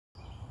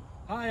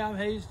Hi, I'm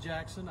Hayes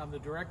Jackson. I'm the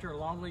director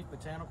of Longleaf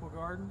Botanical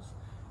Gardens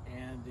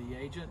and the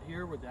agent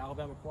here with the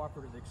Alabama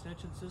Cooperative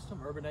Extension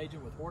System, urban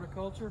agent with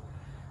horticulture.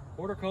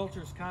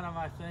 Horticulture is kind of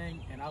my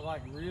thing, and I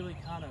like really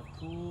kind of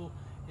cool,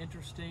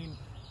 interesting,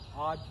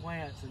 odd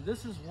plants. And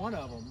this is one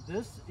of them.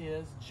 This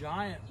is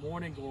giant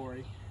morning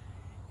glory,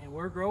 and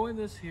we're growing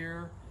this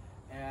here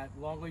at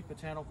Longleaf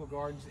Botanical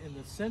Gardens in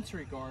the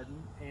sensory garden.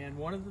 And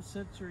one of the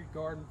sensory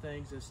garden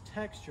things is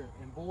texture,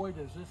 and boy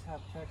does this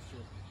have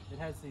texture. It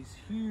has these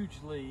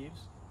huge leaves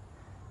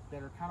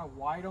that are kind of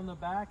white on the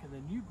back, and the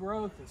new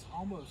growth is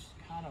almost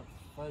kind of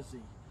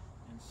fuzzy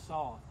and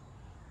soft.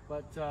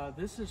 But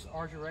this is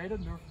Argyreida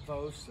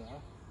nervosa,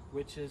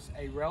 which is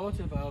a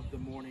relative of the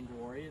morning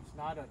glory. It's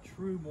not a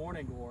true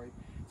morning glory.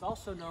 It's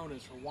also known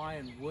as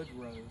Hawaiian wood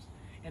rose,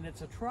 and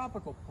it's a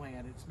tropical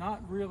plant. It's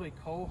not really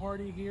cold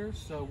hardy here,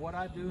 so what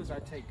I do is I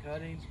take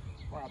cuttings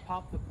or I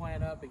pop the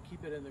plant up and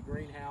keep it in the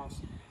greenhouse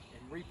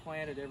and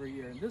replant it every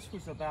year. And this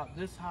was about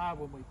this high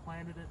when we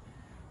planted it.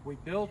 We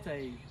built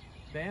a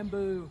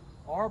bamboo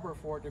arbor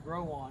for it to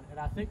grow on, and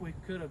I think we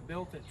could have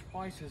built it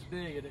twice as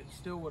big and it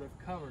still would have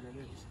covered it.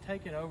 It's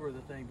taken over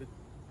the thing. But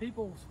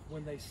people,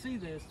 when they see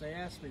this, they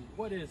ask me,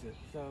 what is it?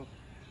 So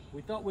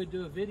we thought we'd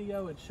do a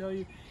video and show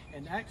you.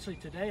 And actually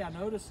today I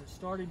noticed it's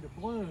starting to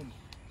bloom,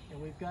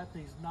 and we've got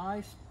these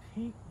nice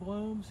pink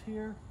blooms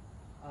here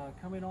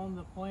coming on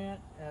the plant.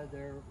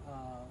 They're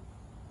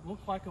look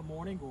like a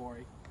morning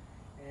glory,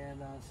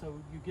 and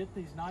so you get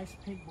these nice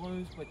pink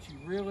blooms, but you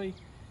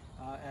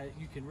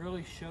can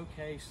really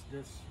showcase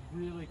this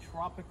really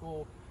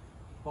tropical,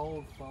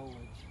 bold foliage.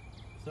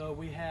 So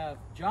we have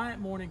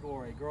giant morning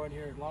glory growing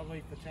here at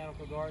Longleaf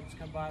Botanical Gardens.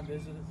 Come by and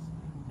visit us,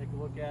 take a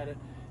look at it,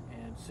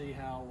 and see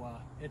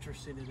how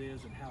interesting it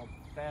is and how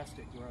fast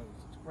it grows.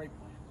 It's a great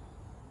plant.